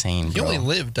insane, bro. He only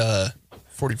lived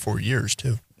 44 years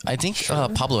too. I think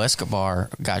Pablo Escobar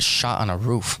got shot on a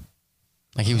roof.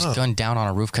 Like he was gunned down on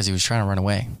a roof because he was trying to run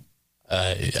away.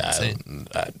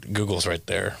 Google's right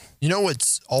there. You know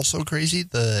what's also crazy?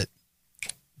 The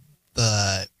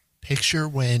picture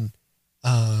when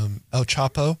El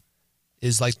Chapo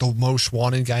is like the most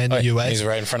wanted guy in the U.S. He's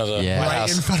right in front of the White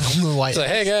House. In front of the White House. He's like,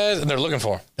 hey guys, and they're looking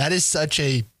for him. That is such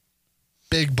a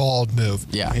big bald move.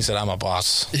 Yeah. He said, I'm a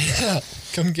boss. Yeah.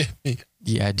 Come get me.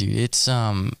 Yeah, dude. It's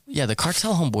the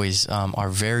cartel homeboys are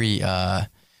very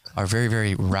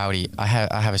very rowdy. I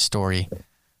have a story.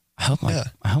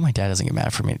 I hope my dad doesn't get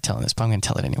mad for me telling this, but I'm going to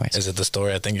tell it anyways. Is it the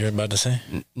story I think you're about to say?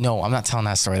 No, I'm not telling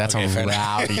that story. That's a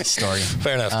rowdy story.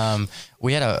 Fair enough.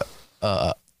 We had am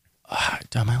I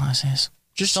allowed to say this?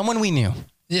 Just someone we knew.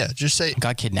 Yeah, just say.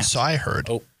 Got kidnapped. So I heard.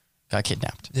 Oh. Got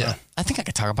kidnapped. Yeah. I think I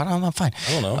could talk about it. I'm fine.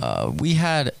 I don't know. We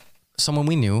had someone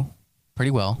we knew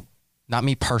pretty well. Not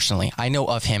me personally. I know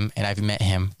of him and I've met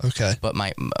him. Okay. But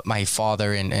my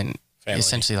father and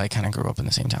essentially like kind of grew up in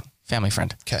the same town. Family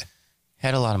friend. Okay.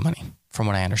 Had a lot of money from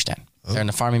what I understand. Oh. They're in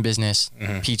the farming business,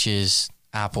 peaches,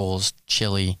 apples,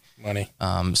 chili. Money.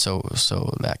 So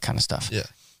that kind of stuff. Yeah.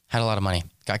 Had a lot of money.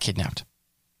 Got kidnapped.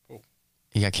 Cool.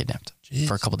 He got kidnapped Jeez.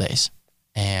 for a couple days.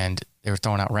 And they were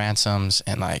throwing out ransoms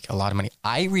and like a lot of money.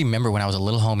 I remember when I was a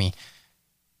little homie,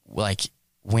 like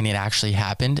when it actually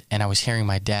happened, and I was hearing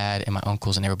my dad and my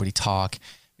uncles and everybody talk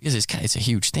because it's a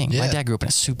huge thing. Yeah. My dad grew up in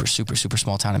a super, super, super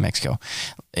small town in Mexico,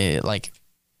 like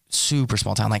super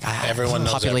small town. Like everyone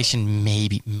knows population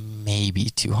maybe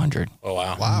 200. Oh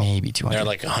wow. Maybe 200. There are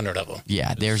like 100 of them.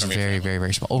 Yeah, there's very, very,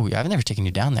 very small. Oh, I've never taken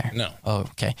you down there. No. Oh,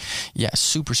 okay. Yeah,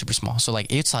 super, super small. So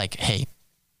like it's like, hey,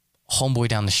 homeboy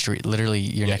down the street, literally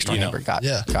your next door neighbor got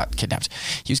kidnapped.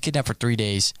 He was kidnapped for 3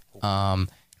 days,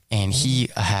 and he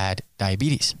had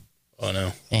diabetes. Oh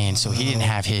no! And so he didn't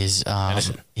have his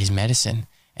medicine,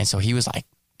 and so he was like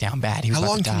down bad. He was How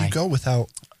long can you go without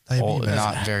diabetes?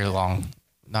 Not very long.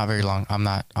 Not very long. I'm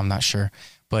not sure,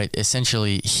 but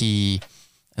essentially and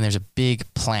there's a big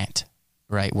plant,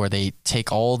 right, where they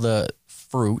take all the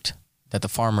fruit that the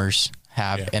farmers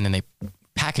have and then they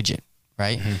package it,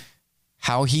 right? Mm-hmm.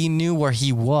 How he knew where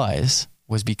he was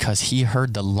because he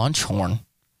heard the lunch horn.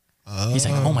 Oh. He's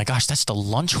like, oh my gosh, that's the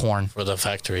lunch horn. For the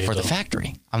factory. For the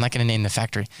factory. I'm not going to name the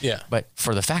factory. Yeah. But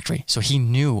for the factory. So he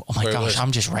knew, oh my gosh,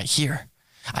 I'm just right here.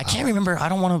 I can't remember. I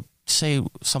don't want to say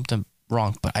something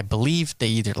wrong, but I believe they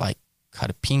either like cut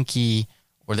a pinky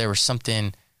or there was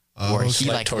something where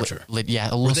he like torture. a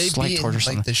little slight torture. Like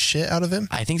something. the shit out of him?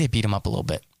 I think they beat him up a little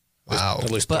bit. Wow. At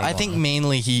least but I think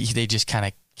mainly they just kind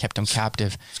of kept him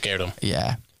captive. Scared him.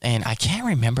 Yeah. And I can't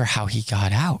remember how he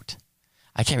got out.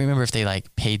 I can't remember if they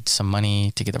like paid some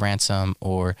money to get the ransom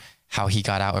or how he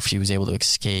got out, if he was able to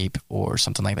escape or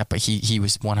something like that. But he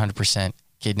was 100%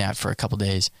 kidnapped for a couple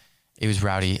days. It was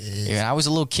rowdy. And I was a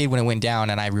little kid when it went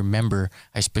down, and I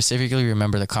specifically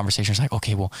remember the conversation. It's like,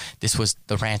 okay, well, this was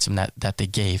the ransom that they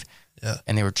gave. Yeah.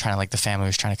 And they were trying to, like, the family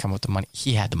was trying to come up with the money.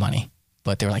 He had the money,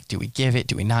 but they were like, do we give it?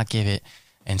 Do we not give it?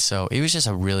 And so it was just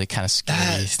a really kind of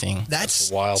scary thing.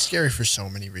 That's wild. Scary for so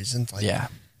many reasons. Like, yeah.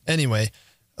 Anyway,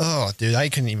 oh, dude, I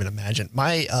couldn't even imagine.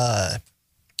 My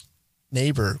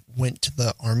neighbor went to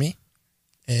the army,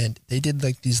 and they did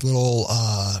like these little,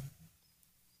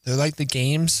 they're like the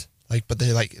games, like, but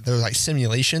they're like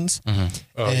simulations. Mm-hmm.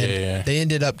 Oh, and they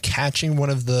ended up catching one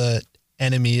of the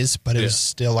enemies, but it was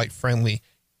still like friendly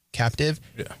captive.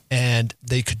 Yeah. And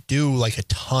they could do like a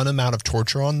ton amount of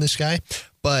torture on this guy,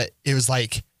 but it was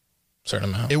like certain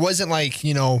amount. It wasn't like,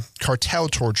 cartel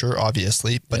torture,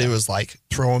 obviously, but it was like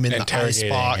throw him in the ice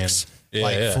box.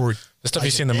 For the stuff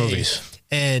you see in the movies.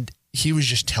 And he was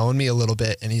just telling me a little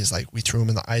bit, and he's like, we threw him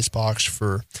in the ice box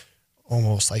for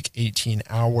almost like 18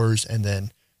 hours and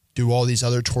then do all these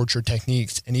other torture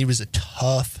techniques. And he was a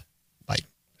tough, like,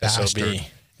 bastard. SOB.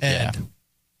 And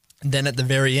then at the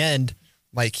very end,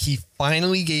 like, he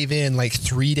finally gave in like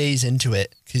 3 days into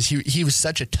it because he was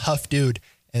such a tough dude.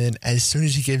 And then as soon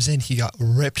as he gives in, he got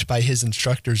ripped by his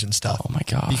instructors and stuff. Oh my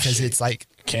gosh. Because it's like,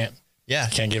 can't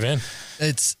give in.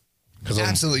 It's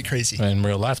absolutely crazy. In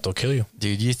real life, they'll kill you.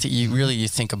 Dude, you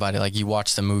think about it, like you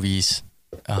watch the movies,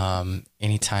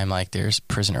 anytime like there's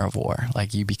prisoner of war,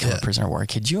 like you become a prisoner of war.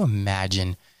 Could you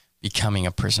imagine becoming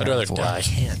a prisoner of war? Die. I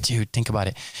can't, dude. Think about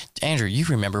it. Andrew, you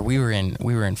remember we were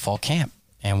in fall camp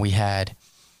and we had,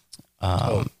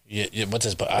 what's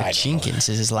his? Jenkins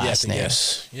is his last name.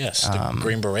 Yes. The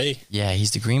Green Beret. Yeah,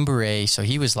 he's the Green Beret. So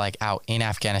he was like out in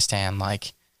Afghanistan,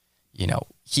 like,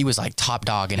 he was like top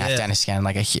dog in Afghanistan,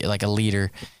 like a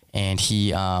leader. And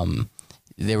he,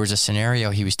 there was a scenario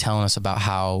he was telling us about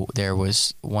how there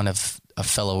was a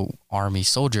fellow army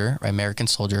soldier, American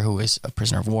soldier, who was a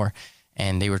prisoner of war,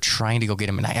 and they were trying to go get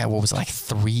him. And what was it, like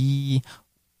 3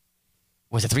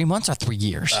 months or 3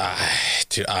 years?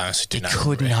 Dude, I honestly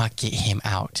could not get him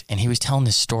out. And he was telling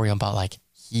this story about like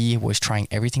he was trying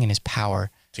everything in his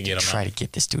power to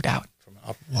get this dude out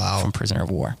from prisoner of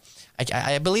war.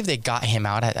 I believe they got him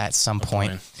out at some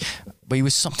point, but he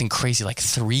was something crazy, like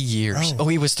 3 years. Oh,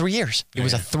 he was 3 years. It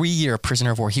was a 3-year prisoner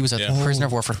of war. He was a prisoner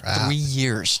of war for 3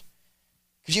 years.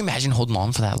 Could you imagine holding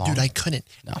on for that long? Dude, I couldn't.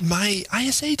 No. My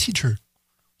ISA teacher,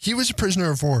 he was a prisoner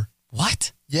of war.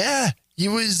 What? Yeah. He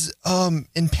was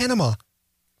in Panama.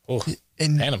 Oh,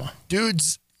 and Panama.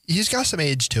 Dude's, he's got some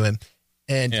age to him,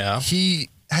 and he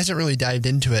hasn't really dived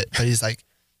into it, but he's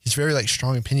very like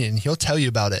strong opinion, and he'll tell you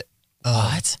about it.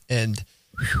 What? And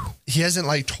he hasn't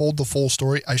like told the full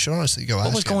story. I should honestly go ask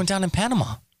him. What was going down in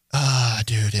Panama?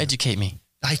 Dude. Educate me.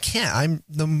 I can't. I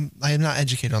am not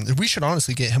educated on this. We should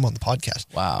honestly get him on the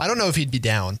podcast. Wow. I don't know if he'd be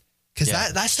down, because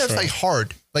that stuff's like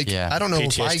hard. Like, I don't know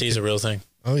if PTSD is a real thing.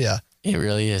 Oh yeah. It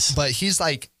really is. But he's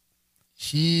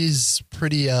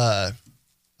pretty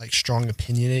like strong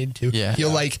opinionated too. Yeah.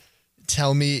 He'll like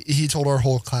tell me, he told our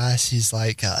whole class, he's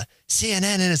like,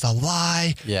 CNN is a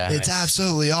lie. Yeah. It's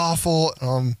absolutely awful.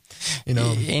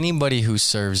 Anybody who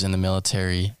serves in the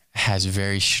military has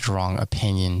very strong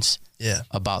opinions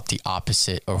about the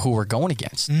opposite or who we're going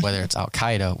against, whether it's Al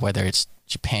Qaeda, whether it's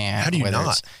Japan. How do you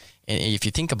not? If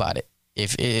you think about it,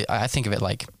 I think of it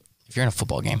like if you're in a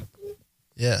football game.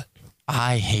 Yeah.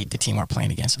 I hate the team we're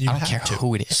playing against. I don't care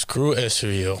who it is. Screw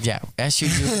SUU. Yeah,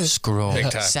 SUU, screw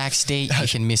them. Sac State, you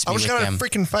can miss me with them. I was going to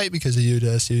freaking fight because of you to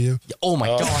SUU. Oh my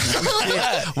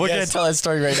God. We're going to tell that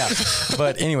story right now.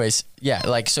 But anyways,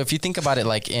 like, so if you think about it,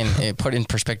 like put in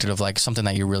perspective of like something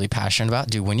that you're really passionate about,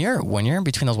 dude, when you're in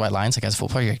between those white lines, like as a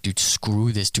football player, you're like, dude,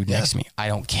 screw this dude next to me. I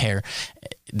don't care.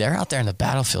 They're out there in the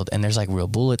battlefield, and there's like real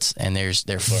bullets, and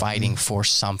they're fighting for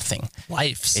something.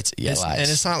 Lives. Lives. And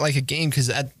it's not like a game, because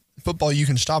at football you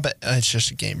can stop it. It's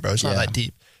just a game, bro. It's not that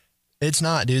deep. It's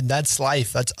not, dude. That's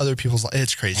life. That's other people's life.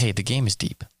 It's crazy. Hey, the game is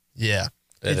deep. Yeah.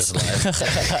 It is life.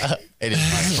 It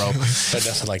is life, bro. But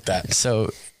nothing like that.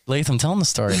 So, Latham, tell them the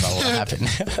story about what happened.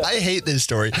 I hate this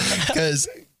story because,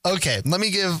 okay, let me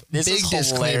give big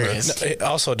disclaimer.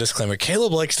 Also a disclaimer.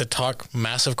 Kaleb likes to talk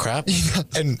massive crap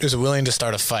and is willing to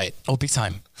start a fight. Oh, big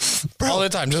time. Bro. All the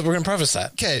time. We're going to preface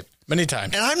that. Okay. Many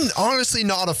times. And I'm honestly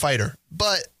not a fighter,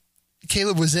 but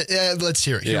Kaleb was in. Let's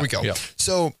hear it. Here we go. Yeah.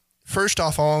 So, first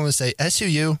off, I want to say,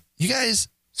 SUU, you guys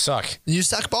suck. You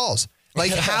suck balls.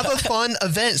 Like, have a fun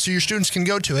event so your students can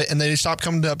go to it and they stop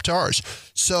coming up to ours.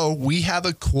 So, we have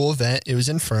a cool event. It was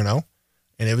Inferno,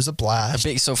 and it was a blast.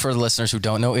 So, for the listeners who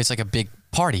don't know, it's like a big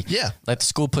party. Yeah. Like the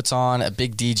school puts on a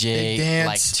big DJ. Big dance.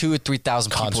 Like 2,000 or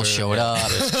 3,000 people showed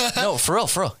up. No, for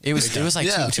real. It was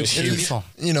like two people.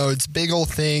 You know, it's a big old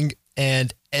thing.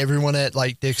 And everyone at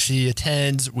like Dixie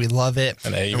attends. We love it.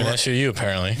 And even SUU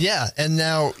apparently. Yeah. And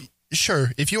now,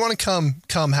 sure, if you want to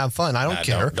come have fun. I don't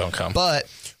care. Don't come. But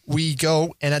we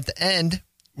go, and at the end,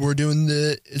 we're doing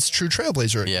it's True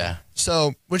Trailblazer. Yeah.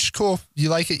 So, which is cool. You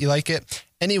like it.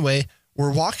 Anyway,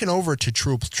 we're walking over to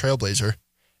True Trailblazer,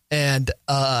 and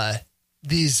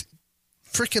these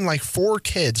freaking like 4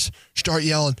 kids start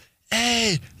yelling,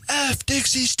 "Hey, F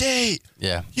Dixie State.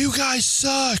 Yeah. You guys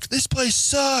suck. This place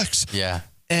sucks." Yeah.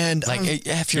 And like,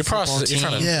 F your football team.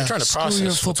 You're trying to process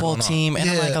your football team. And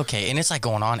I'm like, okay. And it's like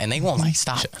going on, and they won't like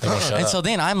stop. And so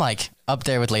then I'm like up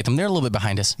there with Latham. They're a little bit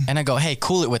behind us. And I go, hey,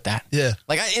 cool it with that. Yeah.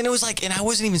 Like, and it was like, and I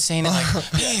wasn't even saying it like,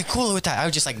 hey, cool it with that. I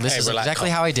was just like, this is exactly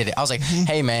how I did it. I was like,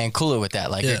 hey, man, cool it with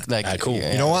that. Like, cool.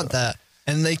 You don't want that.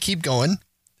 And they keep going.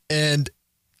 And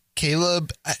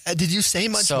Kaleb, did you say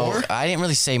much more? I didn't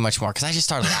really say much more because I just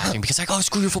started laughing because like, oh,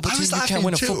 screw your football team. You can't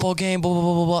win a football game, blah, blah,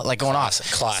 blah, blah, blah. Like going off.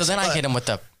 So then I hit him with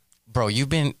the, bro,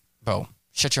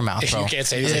 shut your mouth, bro. You can't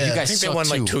say anything. You guys think they won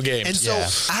like 2 games. And so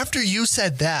after you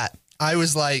said that, I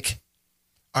was like,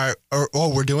 all right,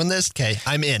 we're doing this? Okay,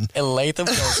 I'm in. And Latham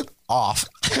goes off.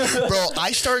 Bro,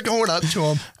 I start going up to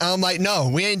him, and I'm like, no,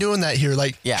 we ain't doing that here.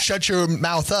 Like, shut your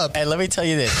mouth up. And let me tell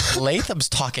you this. Latham's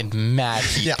talking mad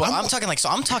heat. Yeah, but I'm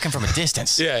talking from a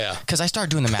distance. Yeah. Because I started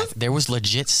doing the math. There was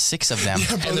legit 6 of them.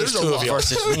 Yeah, bro, and there's 2 of you.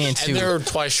 Versus me and 2. And they're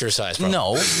twice your size, bro.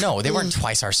 No, they weren't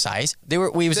twice our size. They were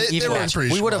even match.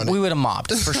 We would have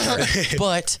mobbed for sure.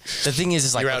 But the thing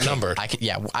is like, you're outnumbered.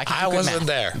 I wasn't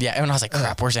there. Yeah, and I was like,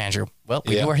 crap, where's Andrew? Well,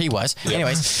 we knew where he was. Yeah.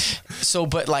 Anyways,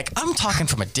 but like I'm talking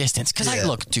from a distance because I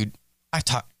look, dude, I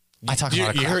talk a lot of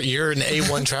crap. You're an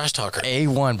A1 trash talker.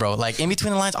 A1, bro. Like in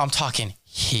between the lines, I'm talking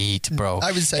heat, bro.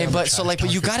 I would say,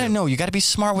 but you gotta know, you gotta be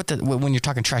smart with when you're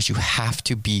talking trash. You have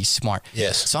to be smart.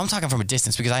 Yes. So I'm talking from a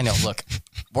distance because I know. Look,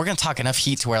 we're gonna talk enough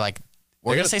heat to where like.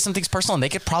 We're going to say something's personal, and they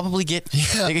could probably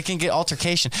they can get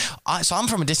altercation. So I'm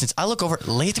from a distance. I look over.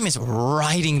 Latham is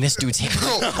riding this dude's hand.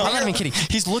 I'm not even kidding.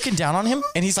 He's looking down on him,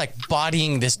 and he's like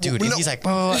bodying this dude. And he's like,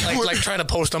 like trying to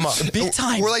post him up. Big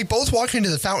time. We're like both walking to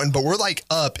the fountain, but we're like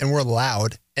up, and we're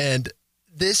loud. And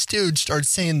this dude starts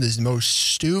saying this most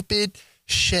stupid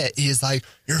shit. He's like,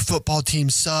 your football team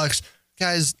sucks.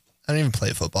 Guys, I don't even play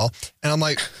football. And I'm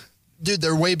like, dude,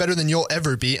 they're way better than you'll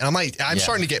ever be. And I'm like, I'm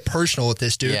starting to get personal with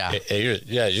this, dude. Yeah. You're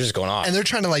just going off. And they're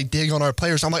trying to like dig on our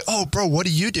players. I'm like, oh, bro, what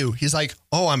do? He's like,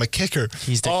 oh, I'm a kicker.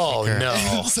 He's the kicker.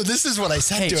 No. So this is what I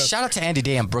said to him. Shout out to Andy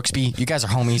Day and Brooksby. You guys are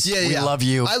homies. Yeah, we love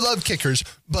you. I love kickers,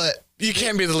 but You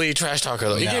can't be the lead trash talker,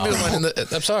 though. You can't be the one in the...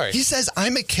 I'm sorry. he says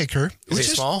I'm a kicker. Is he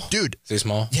small? Dude. Is he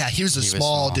small? Yeah, he was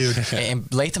small dude.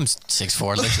 And Latham's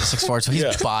 6'4", Latham's 6'4", so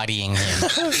he's bodying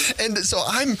him. And so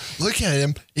I'm looking at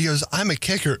him. He goes, I'm a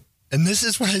kicker. And this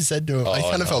is what I said to him. I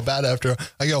kind of felt bad after.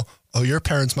 I go, oh, your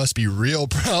parents must be real,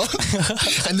 bro.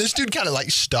 And this dude kind of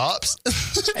like stops.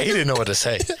 He didn't know what to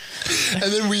say.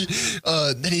 And then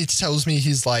then he tells me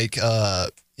he's like,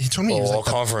 he told me he was like,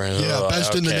 conference.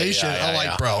 Best in the nation. I'm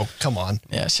like, bro, come on.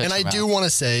 Yeah, and I do want to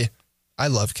say, I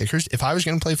love kickers. If I was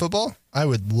going to play football, I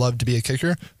would love to be a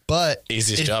kicker. But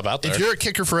easiest job out there. If you're a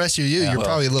kicker for SUU, you're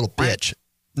probably a little bitch.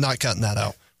 Not cutting that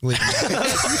out. I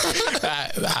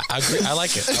agree. I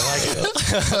like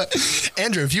it.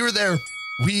 Andrew, if you were there,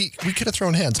 we could have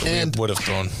thrown hands. And would have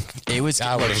thrown. It was.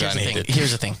 I would have gotten heated.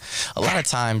 Here's the thing. A lot of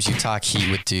times you talk heat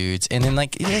with dudes, and then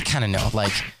like they kind of know.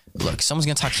 Like, look, someone's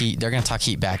gonna talk heat. They're gonna talk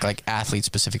heat back. Like athletes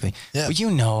specifically. Yeah. But you're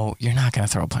not gonna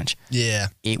throw a punch. Yeah.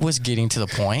 It was getting to the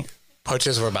point.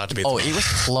 Punches were about to be thrown. Oh, it was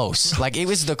close. Like, it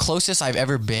was the closest I've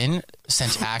ever been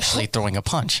since actually throwing a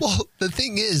punch. Well, the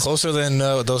thing is... Closer than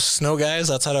those snow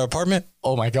guys outside our apartment?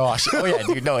 Oh, my gosh. Oh, yeah,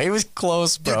 dude. No, it was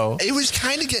close, bro. Dude, it was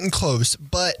kind of getting close,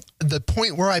 but the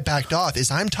point where I backed off is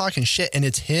I'm talking shit, and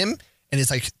it's him, and it's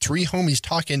like three homies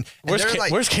talking. Where's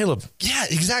Kaleb? Yeah,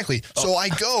 exactly. Oh. So I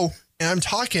go, and I'm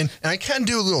talking, and I kind of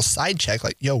do a little side check,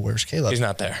 like, yo, where's Kaleb? He's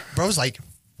not there. Bro's like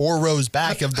 4 rows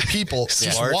back of the people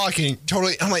just walking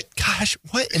totally. I'm like, gosh,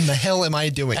 what in the hell am I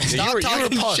doing? Stop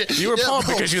talking shit. You were pumped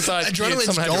because you thought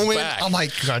adrenaline's going. I'm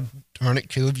like, God darn it,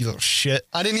 Kaleb, you little shit.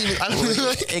 I didn't even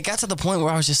like, it got to the point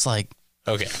where I was just like,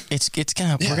 okay,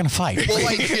 we're gonna fight. Well,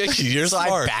 like, you're so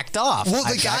smart. I backed off. Well,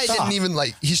 the guy didn't even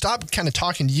like, he stopped kind of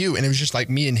talking to you, and it was just like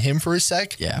me and him for a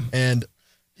sec. Yeah. And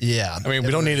yeah, I mean, we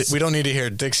don't need to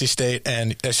hear Dixie State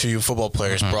and SUU football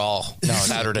players brawl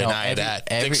Saturday night at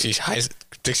Dixie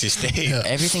State. Yeah.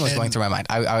 Everything was going through my mind.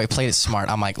 I played it smart.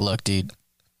 I'm like, look, dude,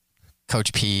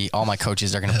 Coach P, all my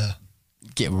coaches are gonna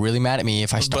get really mad at me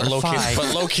if I start a fight.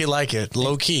 But low key like it.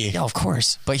 Low key. Yeah, of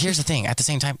course. But here's the thing. At the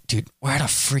same time, dude, we're at a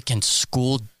freaking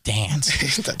school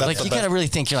dance. Like, you got to really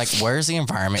think. You're like, where's the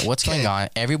environment? What's going on?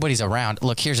 Everybody's around.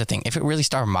 Look, here's the thing. If it really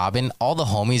started mobbing, all the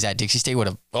homies at Dixie State would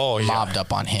have mobbed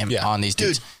up on him, on these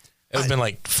dudes. Dude, it would have been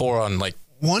like 4 on like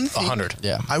 100.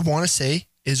 Yeah. I want to say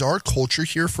is our culture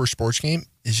here for a sports game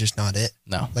is just not it.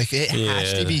 No. Like, it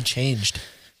has to be changed.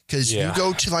 Because you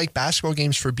go to like basketball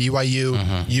games for BYU,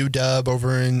 UW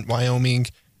over in Wyoming,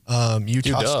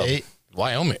 Utah State.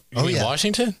 Wyoming? You mean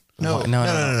Washington? No. You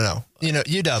know,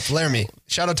 UW, Laramie.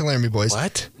 Shout out to Laramie boys.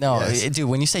 What? No, dude,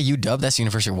 when you say UW, that's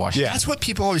University of Washington. Yeah. That's what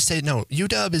people always say. No,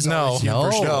 UW is always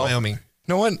University of Wyoming.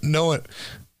 No one.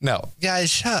 No.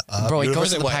 Guys, shut up. Bro, it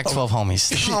goes to the Pac-12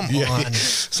 homies. Come on.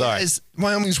 Sorry. Guys,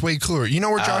 Wyoming's way cooler. You know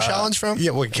where Josh Allen's from?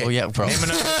 Yeah, okay. Oh, yeah, bro. Name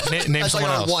That's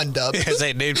someone like else. one dub.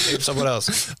 Say name someone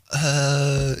else.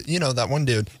 You know, that one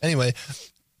dude. Anyway,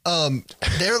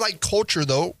 their like culture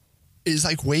though is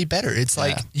like way better. It's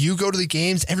like you go to the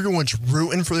games, everyone's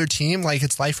rooting for their team, like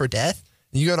it's life or death.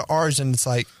 And you go to ours and it's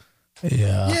like,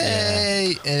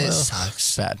 yay, and it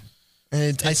sucks. Bad.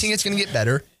 And I think it's gonna get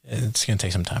better. It's going to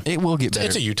take some time. It will get better.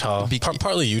 It's a Utah.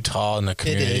 Partly Utah and the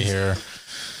community here.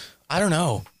 I don't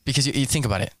know. Because you think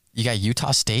about it. You got Utah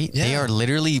State. Yeah. They are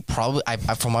literally probably,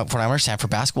 from what I understand for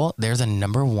basketball, they're the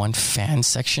 #1 fan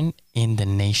section in the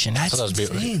nation. That's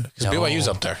insane. Because BYU's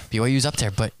up there. BYU's up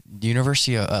there. But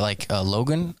University of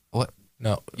Logan, what?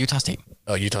 No. Utah State.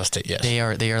 Oh, Utah State, yes. They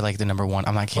are like the #1.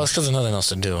 I'm not kidding. Well, it's because there's nothing else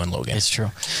to do in Logan. It's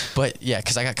true. But yeah,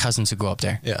 because I got cousins who go up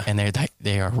there. Yeah. And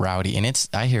they are rowdy. And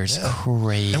I hear it's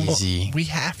crazy. We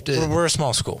have to. We're a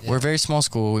small school. We're a very small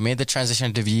school. We made the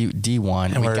transition to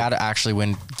D1. And we got to actually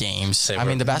win games. I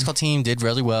mean, the basketball team did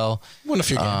really well. Won a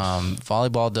few games.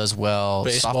 Volleyball does well.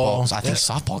 Baseball. Softball. I think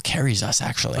softball carries us,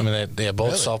 actually. I mean, they have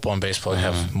both softball and baseball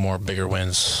have more bigger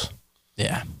wins.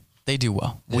 Yeah. They do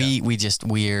well. Yeah.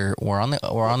 We're on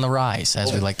the rise,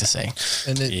 as we like to say.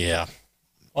 And well,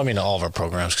 I mean, all of our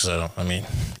programs, because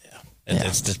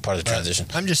it's just part of the transition.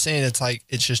 I'm just saying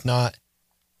it's just not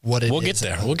what it is. We'll get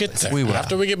there. We'll get there.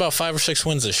 After we get about 5 or 6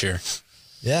 wins this year.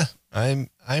 Yeah, I'm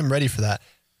ready for that.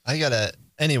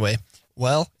 Anyway.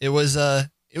 Well, it was a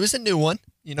new one.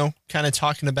 You know, kind of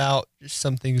talking about just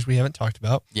some things we haven't talked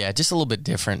about. Yeah, just a little bit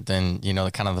different than, the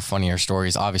kind of the funnier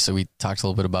stories. Obviously, we talked a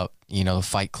little bit about, the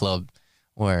Fight Club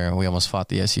where we almost fought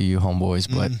the SUU homeboys,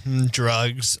 but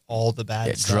drugs, all the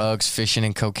bad stuff. Drugs, fishing,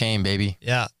 and cocaine, baby.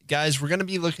 Yeah. Guys, we're going to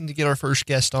be looking to get our first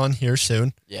guest on here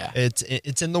soon. Yeah.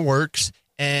 It's in the works.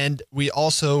 And we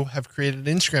also have created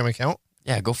an Instagram account.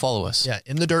 Yeah, go follow us. Yeah,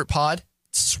 In the Dirt Pod.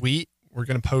 It's sweet. We're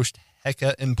going to post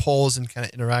hecka and polls and kind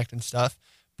of interact and stuff.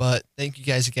 But thank you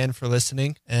guys again for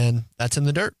listening. And that's In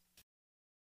the Dirt.